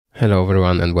Hello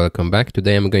everyone and welcome back.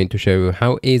 Today I'm going to show you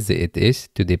how easy it is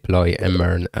to deploy a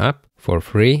MERN app for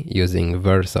free using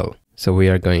vercel. So we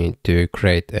are going to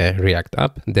create a React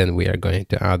app, then we are going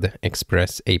to add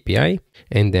Express API,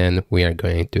 and then we are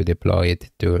going to deploy it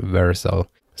to vercel.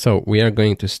 So we are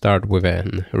going to start with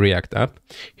a React app.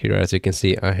 Here, as you can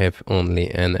see, I have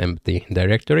only an empty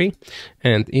directory,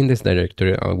 and in this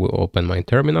directory I will open my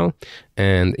terminal,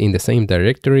 and in the same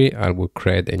directory I will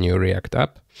create a new React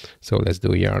app. So let's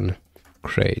do yarn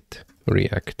create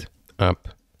React app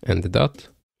and the dot.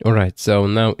 All right, so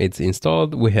now it's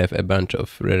installed. We have a bunch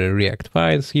of React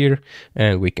files here,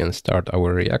 and we can start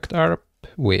our React app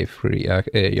with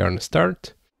yarn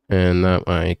start. And now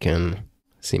I can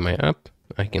see my app.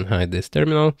 I can hide this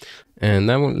terminal. And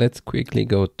now let's quickly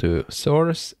go to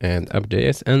source and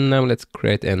app.js. And now let's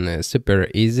create a super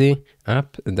easy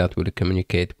app that will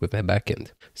communicate with a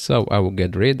backend. So I will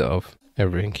get rid of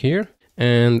everything here.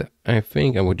 And I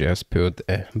think I will just put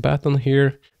a button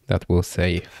here that will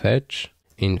say fetch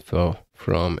info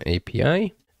from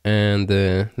API. And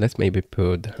let's maybe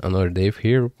put another div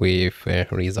here with a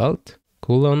result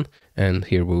colon. And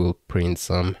here we will print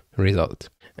some result.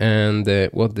 And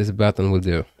what this button will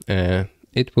do,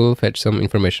 it will fetch some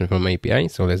information from API.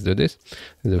 So let's do this.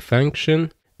 The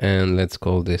function, and let's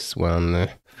call this one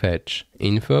fetch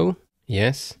info.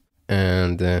 Yes.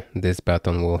 And this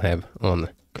button will have on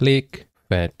click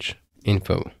fetch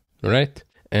info, right?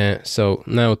 So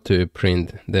now to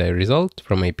print the result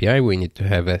from API, we need to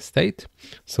have a state.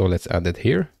 So let's add it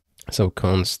here. So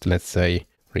const, let's say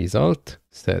result,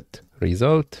 set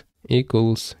result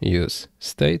equals use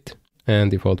state,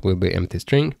 and default will be empty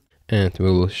string, and we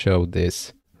will show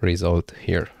this result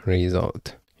here,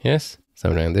 result. Yes,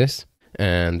 something like this.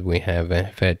 And we have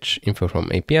a fetch info from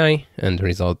API, and the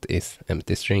result is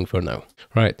empty string for now.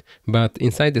 Right, but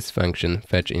inside this function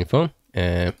fetch info,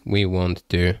 we want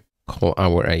to call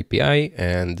our API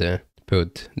and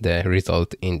put the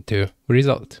result into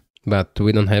result. But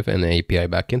we don't have an API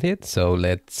backend yet, so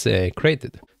let's create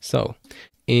it. So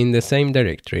in the same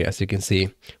directory, as you can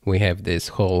see, we have this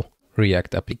whole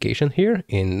React application here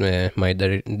in my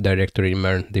directory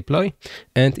MERN deploy.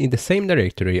 And in the same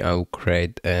directory, I'll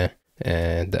create a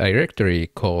directory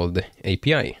called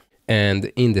API.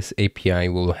 And in this API,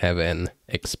 we'll have an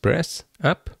Express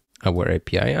app, our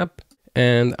API app.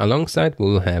 And alongside,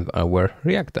 we'll have our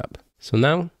React app. So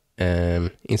now,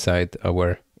 inside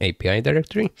our API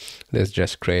directory, let's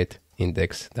just create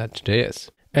index.js.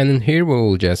 And in here, we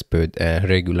will just put a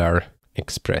regular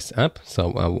Express app.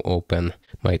 So I will open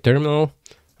my terminal,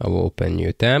 I will open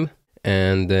new tab,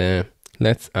 and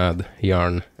let's add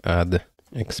yarn add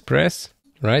Express.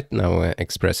 Right now,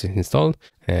 Express is installed.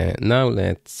 Now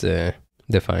let's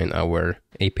define our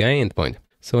API endpoint.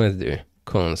 So let's do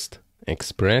const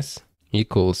express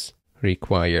equals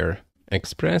require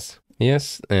express.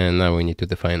 Yes, and now we need to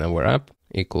define our app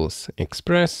equals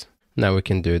express. Now we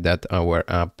can do that our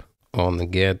app on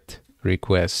get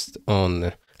request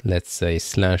on, let's say,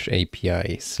 /API/test.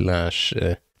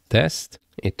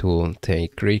 It will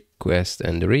take request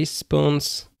and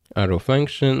response arrow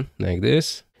function like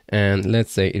this. And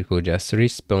let's say it will just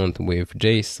respond with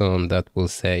JSON that will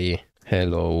say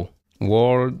hello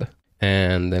world.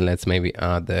 And then let's maybe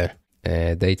add a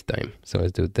date time. So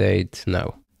let's do date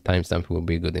now. Timestamp will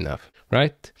be good enough,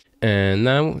 right? And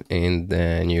now in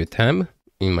the new tab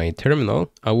in my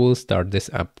terminal, I will start this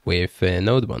app with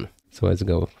node 1. So let's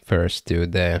go first to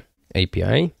the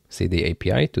API, cd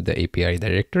API to the API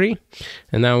directory.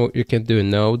 And now you can do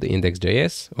node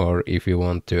index.js, or if you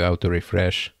want to auto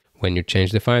refresh when you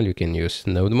change the file, you can use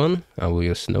node1. I will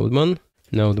use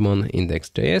node1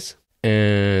 index.js.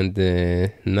 And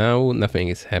now nothing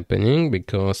is happening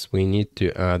because we need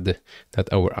to add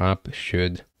that our app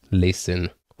should listen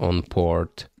on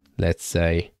port. Let's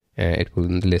say it will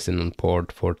listen on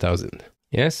port 4000.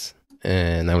 Yes.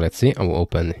 And now let's see. I will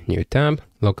open new tab,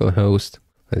 localhost.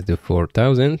 Let's do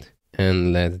 4000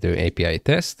 and let's do API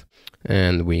test.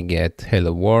 And we get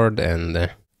hello world and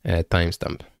a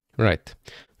timestamp. Right.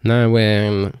 Now,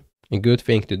 a good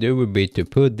thing to do would be to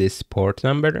put this port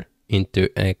number into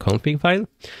a config file.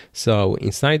 So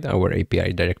inside our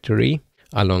API directory,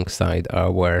 alongside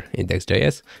our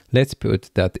index.js, let's put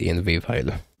that env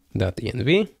file,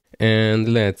 .env, and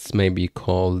let's maybe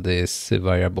call this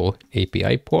variable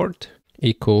API port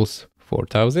equals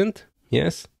 4000.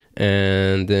 Yes.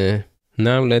 And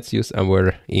now let's use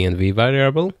our env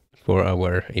variable for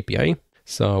our API.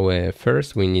 So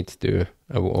first we need to,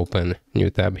 I will open new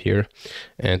tab here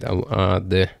and I will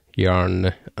add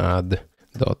yarn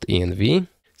add.env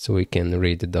so we can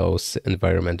read those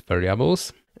environment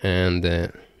variables.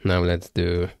 And now let's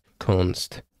do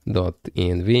const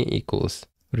env equals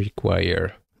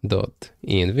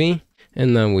require.env.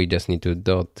 And now we just need to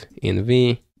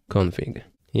 .env config.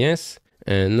 Yes.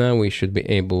 And now we should be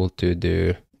able to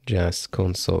do just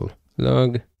console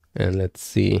log, and let's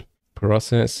see,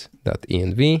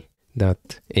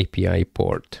 process.env.api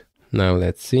port. Now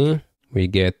let's see, we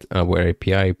get our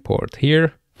API port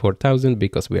here, 4000,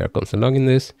 because we are console logging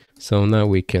this. So now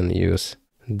we can use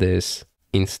this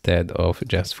instead of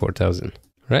just 4000,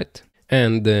 right?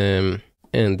 And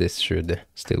this should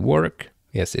still work.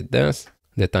 Yes, it does.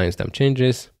 The timestamp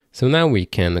changes. So now we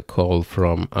can call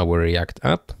from our React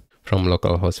app from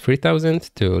localhost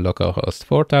 3000 to localhost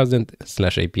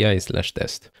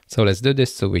 4000/API/test. So let's do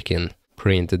this so we can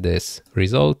print this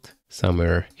result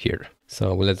somewhere here.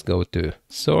 So let's go to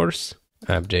source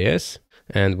app.js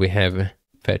and we have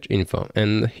fetch info.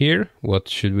 And here, what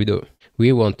should we do?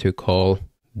 We want to call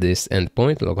this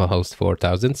endpoint localhost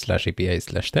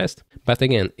 4000/API/test. But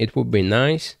again, it would be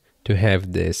nice to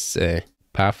have this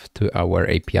path to our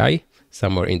API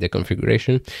somewhere in the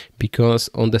configuration, because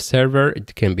on the server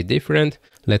it can be different.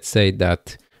 Let's say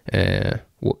that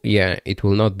it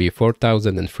will not be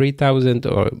 4000 and 3000,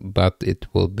 but it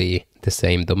will be the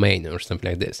same domain or something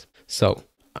like this. So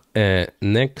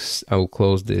next I'll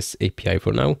close this API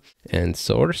for now and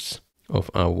source of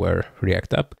our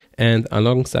React app, and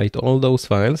alongside all those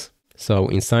files, so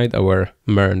inside our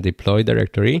MERN deploy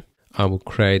directory, I will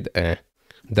create a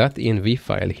 .env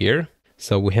file here.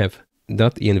 So we have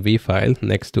 .env file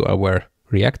next to our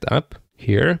React app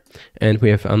here, and we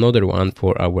have another one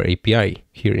for our API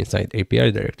here inside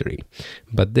API directory.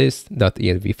 But this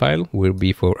 .env file will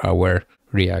be for our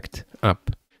React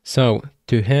app. So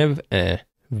to have a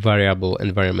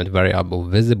environment variable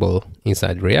visible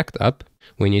inside React app,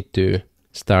 we need to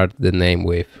start the name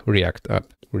with React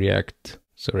app,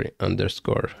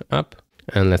 underscore app,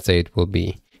 and let's say it will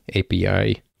be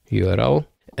API URL.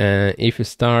 If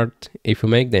you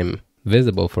make them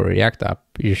visible for React app,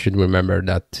 you should remember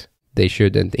that they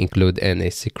shouldn't include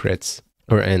any secrets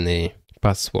or any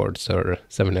passwords or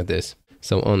something like this.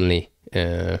 So only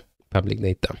public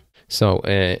data. So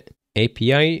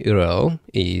API URL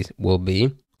will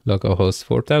be localhost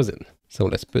 4000. So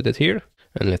let's put it here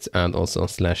and let's add also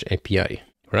 /API.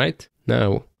 Right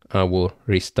now I will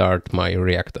restart my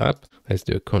React app. Let's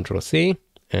do Ctrl+C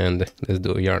and let's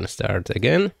do yarn start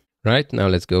again. Right now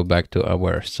let's go back to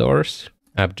our source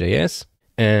app.js,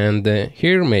 and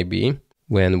here maybe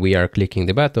when we are clicking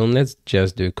the button, let's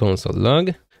just do console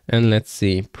log and let's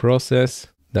see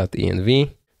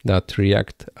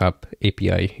process.env.react app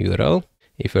API URL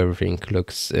if everything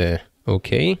looks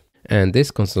okay. And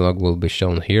this console log will be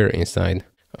shown here inside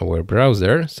our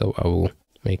browser. So I will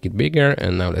make it bigger,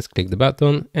 and now let's click the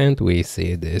button and we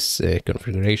see this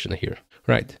configuration here.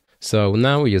 Right. So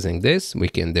now using this, we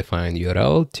can define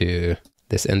URL to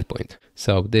this endpoint.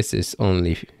 So this is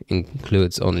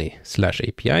includes only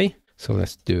 /API. So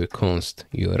let's do const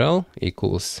URL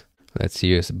equals, let's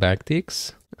use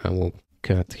backticks. I will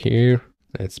cut here.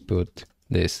 Let's put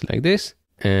this like this,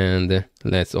 and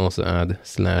let's also add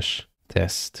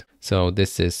 /test. So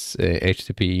this is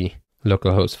HTTP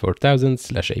localhost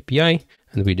 4000/API,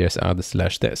 and we just add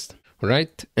 /test.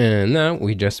 Right. And now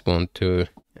we just want to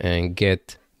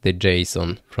get the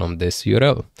JSON from this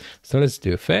URL. So let's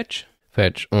do fetch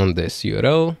on this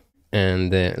URL,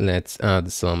 and let's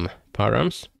add some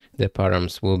params. The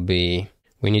params will be,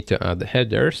 we need to add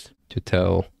headers to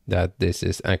tell that this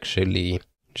is actually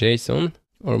JSON,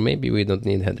 or maybe we don't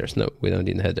need headers. No, we don't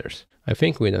need headers. I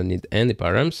think we don't need any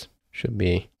params. Should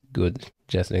be good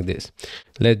just like this.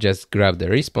 Let's just grab the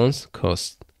response,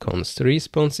 const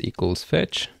response equals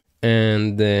fetch,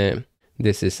 and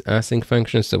this is async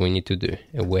function, so we need to do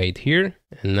await here,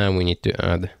 and now we need to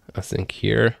add async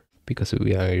here because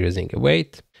we are using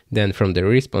await. Then from the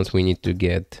response we need to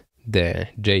get the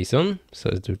JSON, so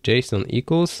let's do JSON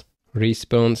equals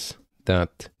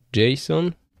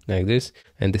response.json like this,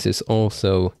 and this is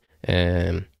also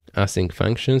async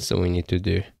function, so we need to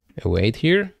do await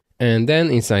here. And then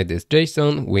inside this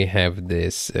JSON we have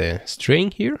this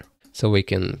string here, so we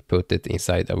can put it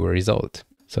inside our result.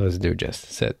 So let's do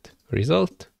just set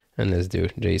result and let's do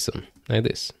JSON like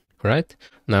this. Right,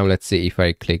 now let's see if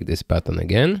I click this button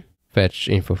again, fetch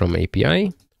info from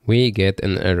API, we get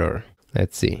an error.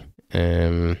 Let's see,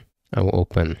 I will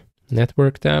open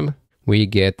network tab, we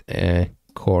get a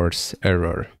course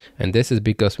error, and this is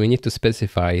because we need to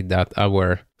specify that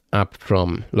our app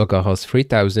from localhost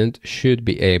 3000 should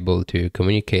be able to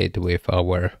communicate with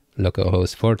our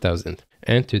localhost 4000.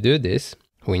 And to do this,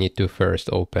 we need to first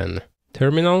open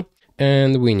terminal,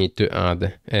 and we need to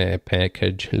add a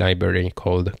package library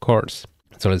called course.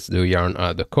 So let's do yarn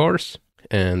add a course,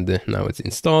 and now it's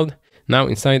installed. Now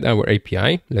inside our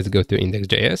API, let's go to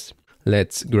index.js.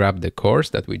 Let's grab the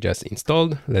course that we just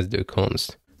installed. Let's do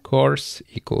const course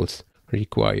equals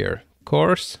require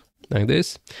course, like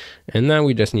this. And now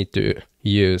we just need to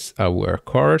use our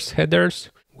course headers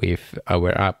with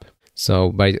our app.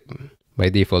 So by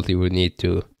default, you would need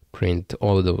to print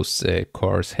all those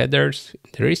course headers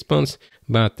in the response,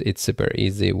 but it's super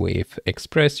easy with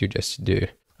Express. You just do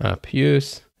app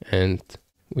use, and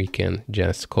we can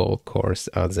just call course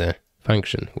as a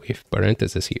function with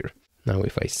parentheses here. Now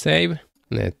if I save,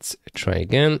 let's try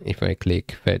again. If I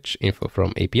click fetch info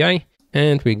from API,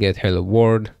 and we get hello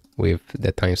world with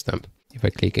the timestamp. If I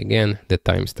click again, the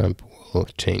timestamp will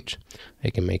change. I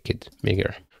can make it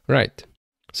bigger. Right.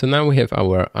 So now we have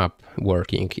our app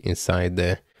working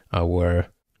inside our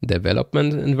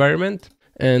development environment.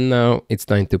 And now it's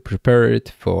time to prepare it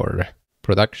for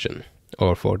production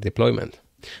or for deployment.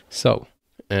 So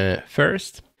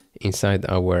first, inside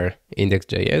our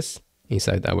index.js,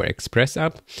 inside our Express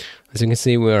app, as you can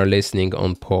see, we are listening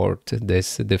on port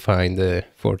this defined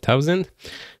 4000,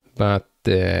 but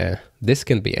this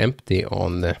can be empty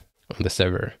on the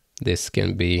server. This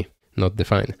can be not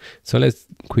defined. So let's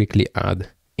quickly add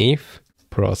if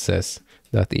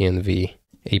process.env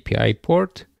API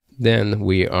port, then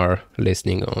we are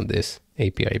listening on this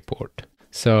API port.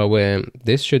 So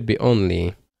this should be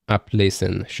only app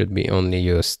listen should be only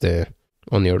used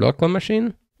on your local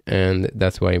machine, and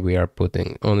that's why we are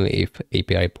putting only if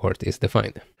API port is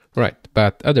defined. Right,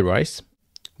 but otherwise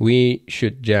we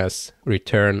should just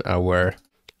return our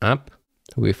app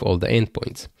with all the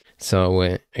endpoints.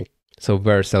 So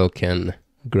vercel can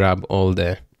grab all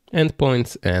the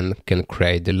endpoints and can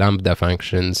create the Lambda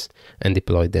functions and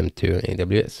deploy them to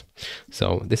AWS.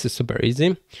 So this is super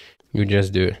easy. You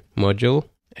just do module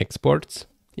exports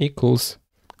equals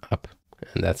app,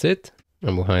 and that's it.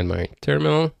 I'm behind my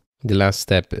terminal. The last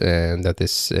step, that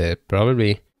is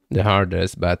probably the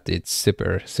hardest, but it's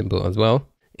super simple as well,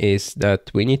 is that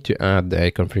we need to add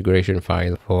a configuration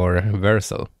file for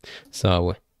vercel.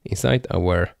 So inside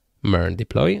our MERN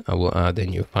deploy, I will add a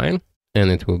new file, and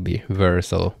it will be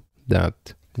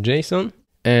vercel.json.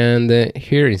 And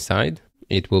here inside,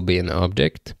 it will be an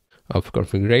object of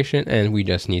configuration, and we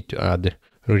just need to add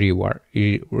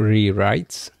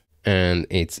rewrites, and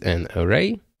it's an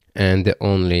array. And the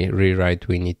only rewrite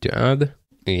we need to add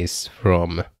is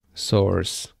from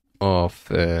source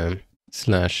of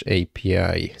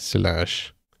 /API/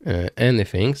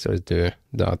 anything. So it's the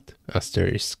dot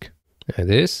asterisk.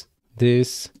 This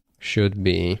should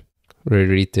be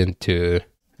rewritten to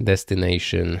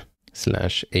destination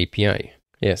 /API.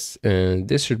 Yes,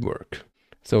 this should work.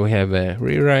 So we have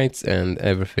rewrites, and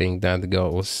everything that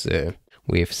goes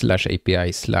with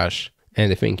 /API/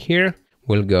 anything here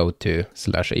will go to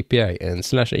 /API, and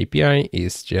 /API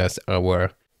is just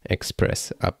our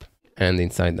Express app. And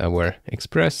inside our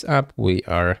Express app, we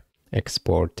are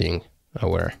exporting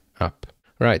our app.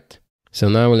 Right. So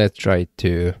now let's try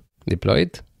to deploy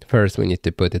it. First, we need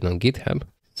to put it on GitHub.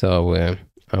 So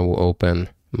I will open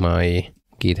my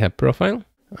GitHub profile,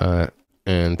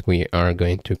 and we are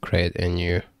going to create a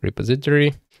new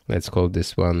repository. Let's call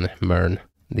this one MERN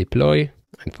deploy.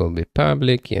 It will be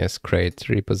public. Yes, create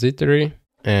repository.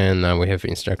 And now we have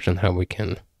instruction how we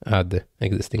can add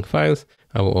existing files.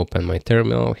 I will open my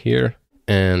terminal here,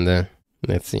 and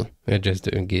let's see. Let's just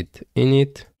do git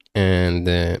init, and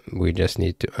we just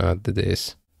need to add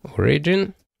this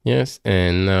origin. Yes,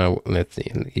 and now let's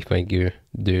see. If I do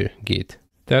git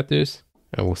status,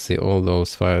 I will see all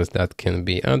those files that can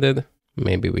be added.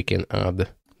 Maybe we can add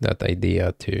that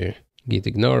idea to git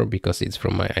ignore because it's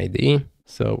from my IDE.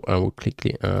 So I will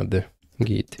quickly add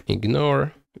git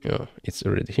ignore. Yeah, it's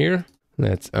already here.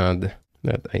 Let's add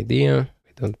that idea.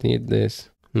 We don't need this.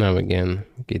 Now again,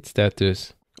 git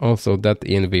status. Also,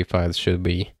 .env files should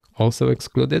be also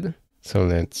excluded. So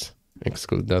let's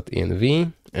exclude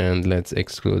 .env, and let's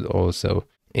exclude also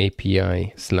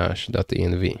API/.env.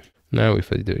 Now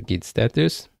if I do git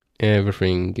status,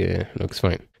 everything looks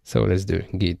fine. So let's do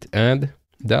git add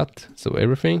dot, so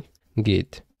everything,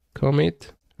 git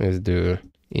commit, let's do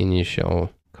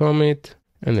initial commit,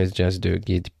 and let's just do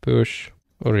git push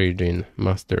origin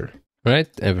master. Right,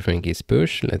 everything is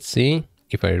push. Let's see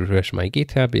if I refresh my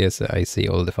GitHub. Yes, I see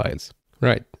all the files.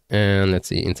 Right, and let's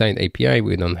see, inside API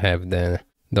we don't have the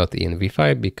 .env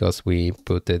file because we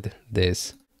put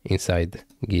this inside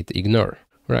git ignore.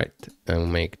 Right, I'll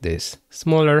make this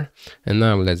smaller, and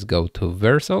now let's go to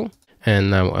vercel,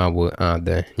 and now I will add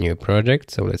a new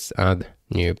project. So let's add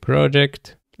new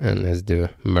project, and let's do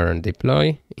MERN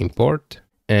deploy import.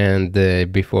 And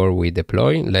before we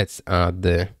deploy, let's add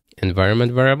the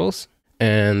environment variables.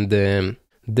 And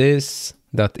this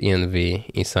 .env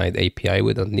inside API,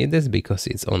 we don't need this because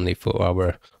it's only for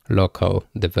our local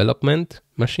development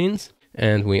machines.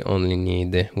 And we only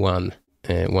need one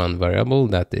variable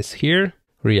that is here,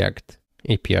 React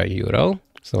API URL.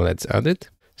 So let's add it.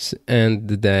 And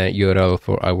the URL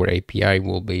for our API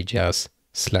will be just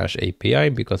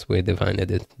 /API because we defined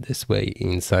it this way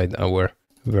inside our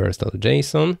vercel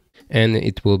JSON. And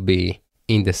it will be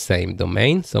in the same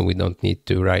domain, so we don't need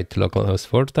to write localhost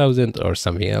 4000 or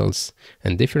something else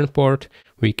and different port.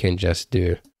 We can just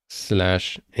do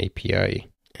 /API,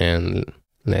 and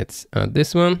let's add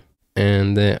this one.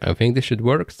 And I think this should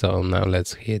work. So now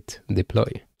let's hit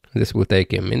deploy. This will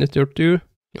take a minute or two.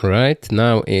 All right,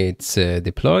 now it's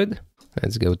deployed.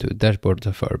 Let's go to dashboard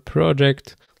of our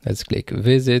project. Let's click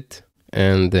visit,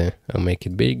 and I'll make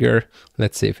it bigger.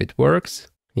 Let's see if it works.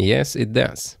 Yes, it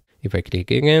does. If I click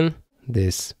again,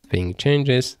 this thing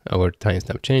changes, our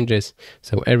timestamp changes,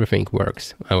 so everything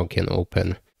works. I can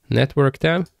open network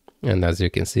tab, and as you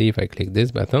can see, if I click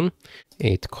this button,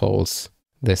 it calls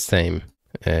the same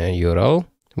URL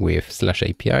with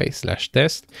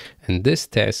 /API/test, and this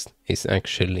test is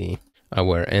actually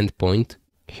our endpoint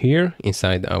here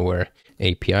inside our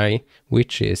API,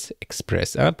 which is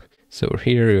express app. So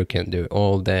here you can do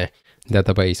all the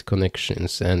database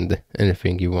connections and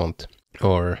anything you want,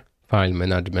 or file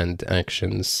management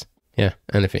actions, yeah,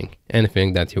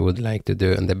 anything that you would like to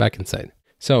do on the backend side.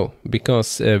 So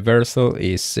because vercel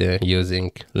is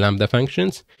using Lambda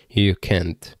functions, you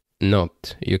cannot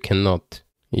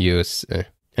use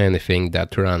anything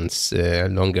that runs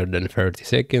longer than 30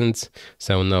 seconds.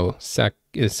 So no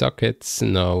sockets,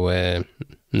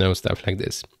 no stuff like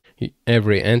this.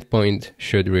 Every endpoint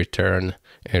should return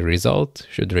a result,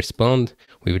 should respond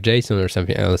with JSON or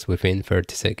something else within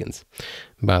 30 seconds.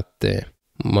 But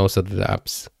most of the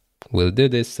apps will do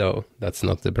this, so that's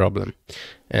not the problem.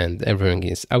 And everything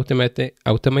is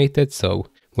automated, so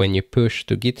when you push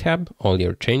to GitHub all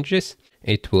your changes,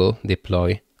 it will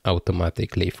deploy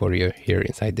automatically for you here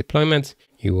inside deployments.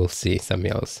 You will see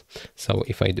something else. So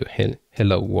if I do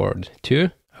hello world 2,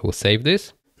 I will save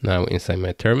this. Now inside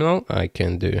my terminal, I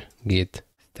can do git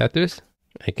status.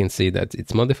 I can see that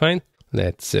it's modified.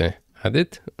 Let's add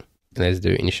it. Let's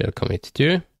do initial commit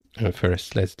 2. And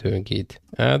first let's do git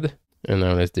add. And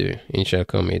now let's do initial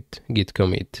commit, git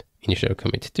commit, initial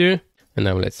commit 2. And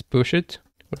now let's push it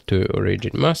to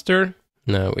origin master.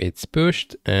 Now it's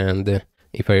pushed. And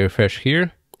if I refresh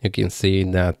here, you can see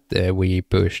that we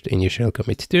pushed initial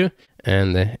commit 2,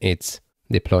 and it's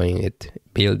deploying it,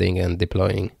 building and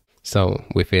deploying. So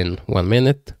within 1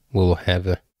 minute, we'll have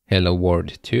a hello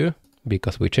world 2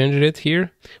 because we changed it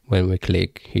here when we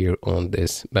click here on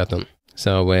this button.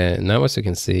 So now as you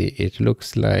can see, it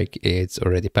looks like it's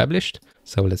already published.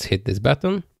 So let's hit this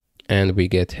button and we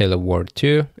get hello world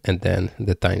 2 and then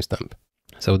the timestamp.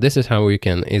 So this is how you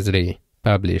can easily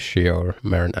publish your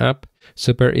MERN app.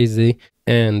 Super easy,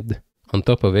 and on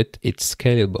top of it, it's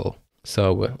scalable.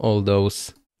 So all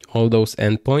those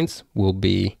endpoints will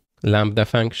be Lambda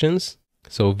functions.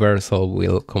 So vercel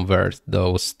will convert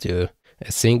those to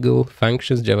a single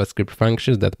functions, JavaScript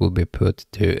functions that will be put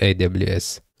to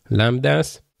AWS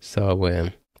Lambdas. So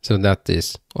that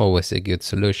is always a good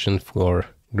solution for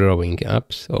growing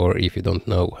apps, or if you don't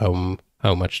know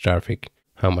how much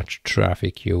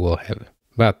traffic you will have.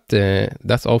 But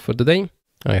that's all for today.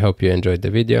 I hope you enjoyed the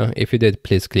video. If you did,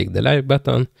 please click the like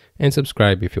button and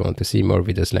subscribe if you want to see more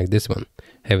videos like this one.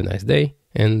 Have a nice day,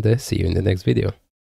 and see you in the next video.